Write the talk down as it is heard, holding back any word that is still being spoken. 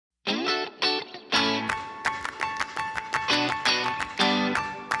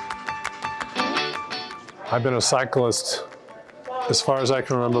I've been a cyclist as far as I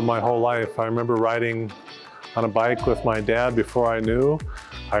can remember my whole life. I remember riding on a bike with my dad before I knew.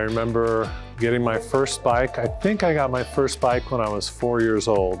 I remember getting my first bike. I think I got my first bike when I was 4 years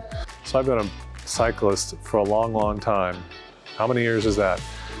old. So I've been a cyclist for a long, long time. How many years is that?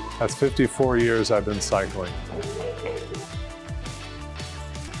 That's 54 years I've been cycling.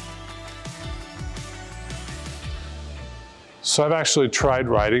 So I've actually tried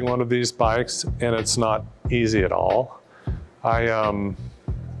riding one of these bikes, and it's not easy at all.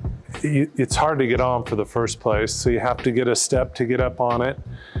 It's hard to get on for the first place, so you have to get a step to get up on it.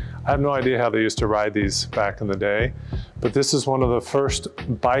 I have no idea how they used to ride these back in the day, but this is one of the first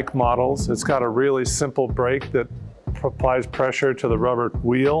bike models. It's got a really simple brake that applies pressure to the rubber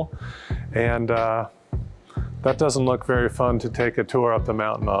wheel, and that doesn't look very fun to take a tour up the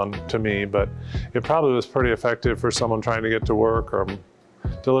mountain on to me, but it probably was pretty effective for someone trying to get to work or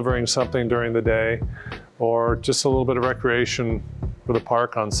delivering something during the day, or just a little bit of recreation for the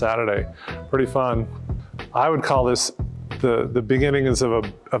park on Saturday. Pretty fun. I would call this the beginnings of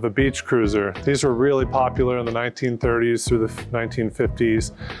a beach cruiser. These were really popular in the 1930s through the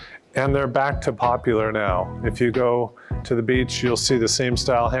 1950s, and they're back to popular now. If you go to the beach, you'll see the same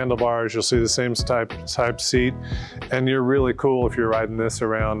style handlebars, you'll see the same type seat, and you're really cool if you're riding this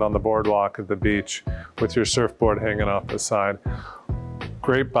around on the boardwalk at the beach with your surfboard hanging off the side.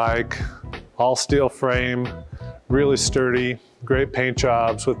 Great bike, all steel frame, really sturdy, great paint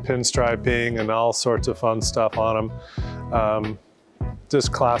jobs with pinstriping and all sorts of fun stuff on them.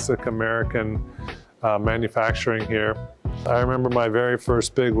 Just classic American manufacturing here. I remember my very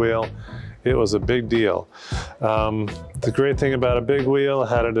first big wheel. It was a big deal. The great thing about a big wheel, it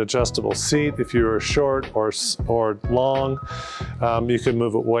had an adjustable seat. If you were short or long, you could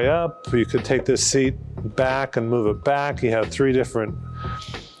move it way up. You could take this seat back and move it back. You have three different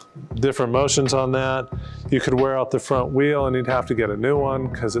motions on that. You could wear out the front wheel and you'd have to get a new one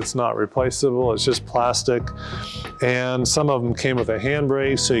because it's not replaceable, it's just plastic. And some of them came with a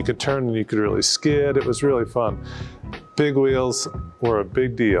handbrake so you could turn and you could really skid. It was really fun. Big wheels were a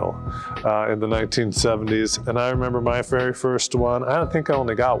big deal in the 1970s. And I remember my very first one. I don't think I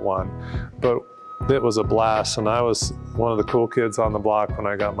only got one, but it was a blast. And I was one of the cool kids on the block when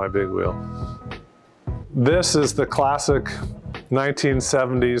I got my big wheel. This is the classic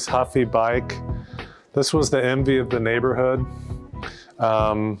 1970s Huffy bike. This was the envy of the neighborhood.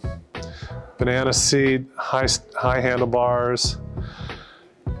 Banana seat, high handlebars.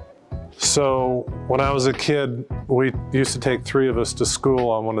 So when I was a kid, we used to take 3 of us to school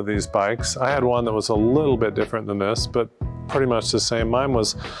on one of these bikes. I had one that was a little bit different than this, but pretty much the same. Mine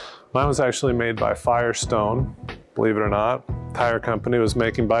was actually made by Firestone, believe it or not. Tire company was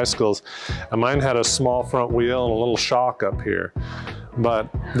making bicycles, and mine had a small front wheel and a little shock up here.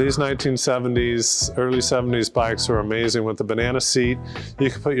 But these 1970s, early 70s bikes were amazing with the banana seat. You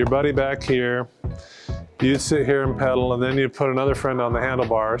could put your buddy back here, you'd sit here and pedal, and then you'd put another friend on the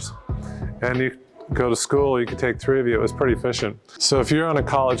handlebars, and you go to school, you could take 3 of you. It was pretty efficient. So if you're on a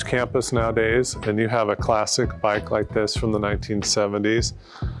college campus nowadays and you have a classic bike like this from the 1970s,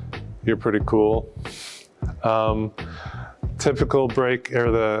 you're pretty cool. Typical brake,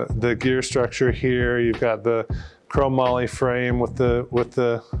 or the gear structure here, you've got the chrome moly frame with the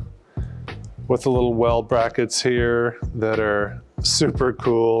little well brackets here that are super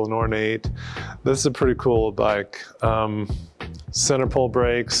cool and ornate. This is a pretty cool bike. Center pull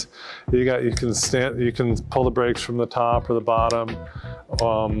brakes. You can pull the brakes from the top or the bottom.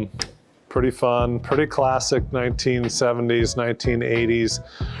 Pretty fun, pretty classic 1970s, 1980s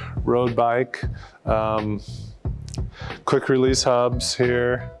road bike. Quick release hubs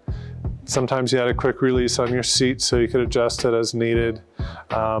here. Sometimes you had a quick release on your seat so you could adjust it as needed.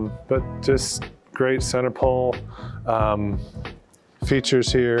 But just great center pull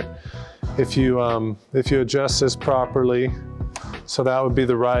features here. If you adjust this properly, so that would be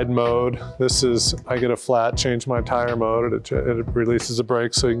the ride mode. This is, I get a flat, change my tire mode. It releases a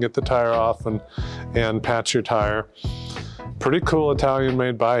brake so you can get the tire off and patch your tire. Pretty cool Italian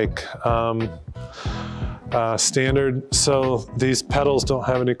made bike. Standard, so these pedals don't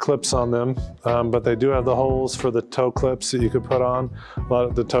have any clips on them, but they do have the holes for the toe clips that you could put on, a lot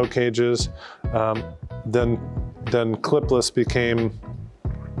of the toe cages. Then clipless became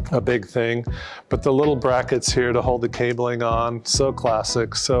a big thing, but the little brackets here to hold the cabling on, so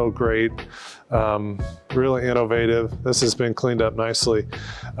classic, so great, really innovative. This has been cleaned up nicely.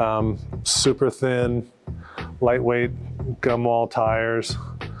 Super thin, lightweight gum wall tires.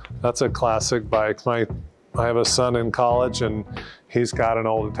 That's a classic bike. I have a son in college, and he's got an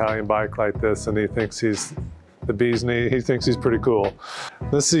old Italian bike like this, and he thinks he's the bee's knee. He thinks he's pretty cool.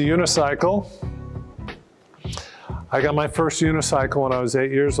 This is a unicycle. I got my first unicycle when I was 8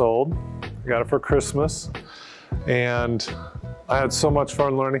 years old. I got it for Christmas, and I had so much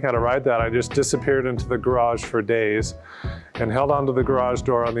fun learning how to ride that. I just disappeared into the garage for days and held onto the garage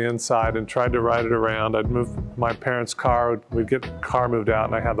door on the inside and tried to ride it around. I'd move my parents' car, we'd get the car moved out,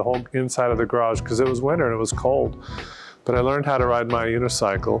 and I had the whole inside of the garage because it was winter and it was cold. But I learned how to ride my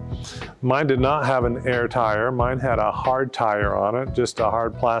unicycle. Mine did not have an air tire. Mine had a hard tire on it, just a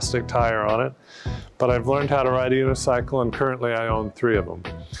hard plastic tire on it. But I've learned how to ride a unicycle, and currently I own 3 of them.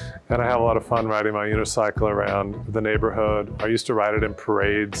 And I have a lot of fun riding my unicycle around the neighborhood. I used to ride it in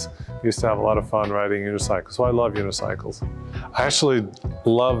parades. I used to have a lot of fun riding unicycles. So I love unicycles. I actually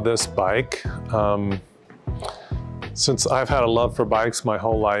love this bike. Since I've had a love for bikes my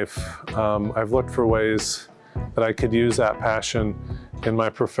whole life, I've looked for ways that I could use that passion in my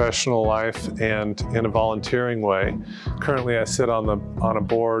professional life and in a volunteering way. Currently, I sit on a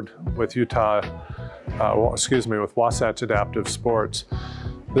board with with Wasatch Adaptive Sports.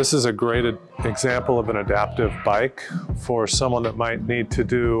 This is a great example of an adaptive bike for someone that might need to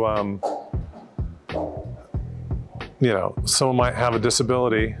do, someone might have a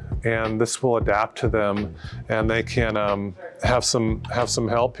disability, and this will adapt to them, and they can have some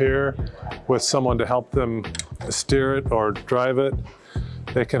help here with someone to help them steer it or drive it.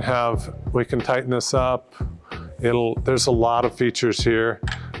 We can tighten this up. There's a lot of features here.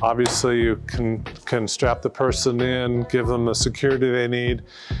 Obviously, you can strap the person in, give them the security they need,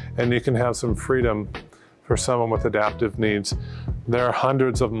 and you can have some freedom for someone with adaptive needs. There are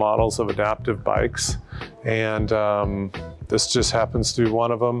hundreds of models of adaptive bikes, and this just happens to be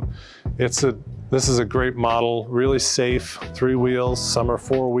one of them. This is a great model, really safe, 3 wheels. Some are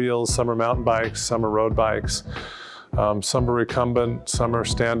 4 wheels, some are mountain bikes, some are road bikes. Some are recumbent, some are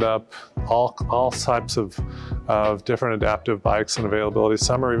stand-up, all types of different adaptive bikes and availability.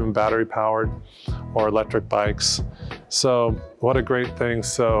 Some are even battery-powered or electric bikes. So what a great thing.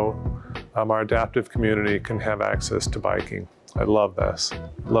 So our adaptive community can have access to biking. I love this.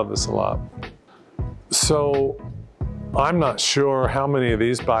 Love this a lot. So I'm not sure how many of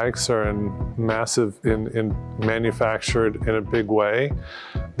these bikes are manufactured in a big way.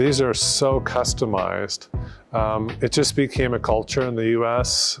 These are so customized. It just became a culture in the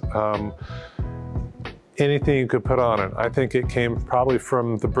US. Anything you could put on it. I think it came probably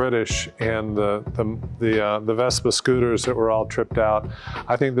from the British and the Vespa scooters that were all tripped out.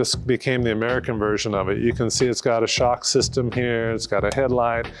 I think this became the American version of it. You can see it's got a shock system here, it's got a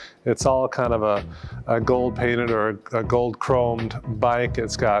headlight, it's all kind of a gold painted or a gold chromed bike.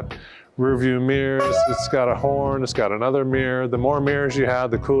 It's got rear view mirrors, it's got a horn, it's got another mirror. The more mirrors you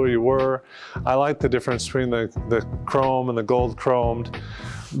had, the cooler you were. I like the difference between the chrome and the gold chromed.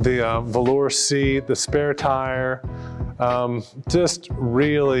 The velour seat, the spare tire, just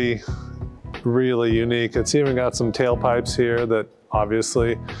really, really unique. It's even got some tailpipes here that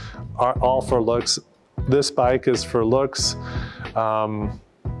obviously are all for looks. This bike is for looks.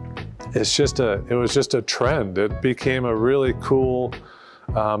 It was just a trend. It became a really cool,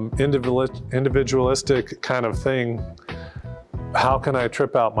 individualistic kind of thing. How can I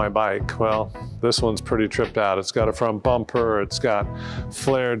trip out my bike? Well, this one's pretty tripped out. It's got a front bumper, it's got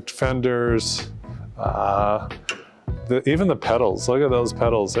flared fenders, even the pedals. Look at those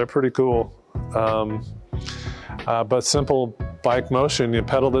pedals, they're pretty cool. But simple bike motion, you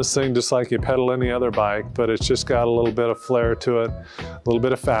pedal this thing just like you pedal any other bike, but it's just got a little bit of flair to it, a little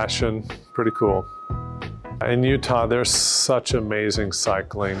bit of fashion, pretty cool. In Utah, there's such amazing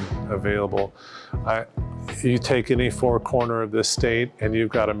cycling available. You take any 4 corner of this state and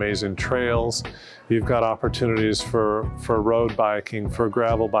you've got amazing trails. You've got opportunities for road biking, for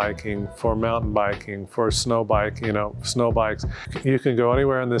gravel biking, for mountain biking, for snow bikes. You can go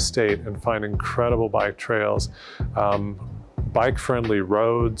anywhere in this state and find incredible bike trails, bike-friendly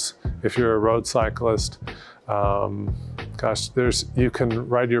roads if you're a road cyclist. You can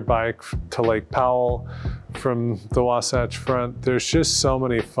ride your bike to Lake Powell from the Wasatch Front. There's just so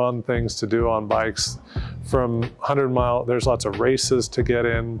many fun things to do on bikes. From 100-mile, there's lots of races to get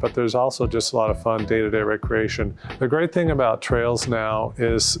in, but there's also just a lot of fun day-to-day recreation. The great thing about trails now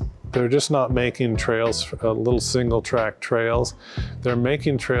is they're just not making trails, little single-track trails. They're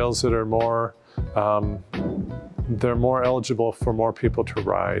making trails that are more, they're more eligible for more people to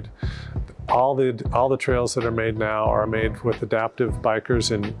ride. All the trails that are made now are made with adaptive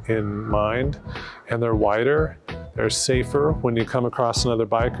bikers in mind, and they're wider, they're safer. When you come across another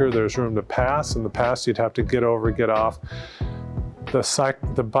biker, there's room to pass. In the past, you'd have to get over, get off.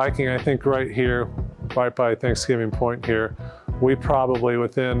 The biking, I think right here, right by Thanksgiving Point here, we probably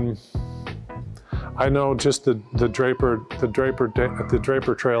within, I know just the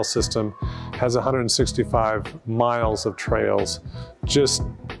Draper Trail system has 165 miles of trails just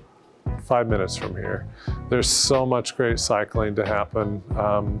 5 minutes from here. There's so much great cycling to happen.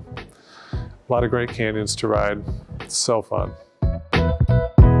 A lot of great canyons to ride. It's so fun.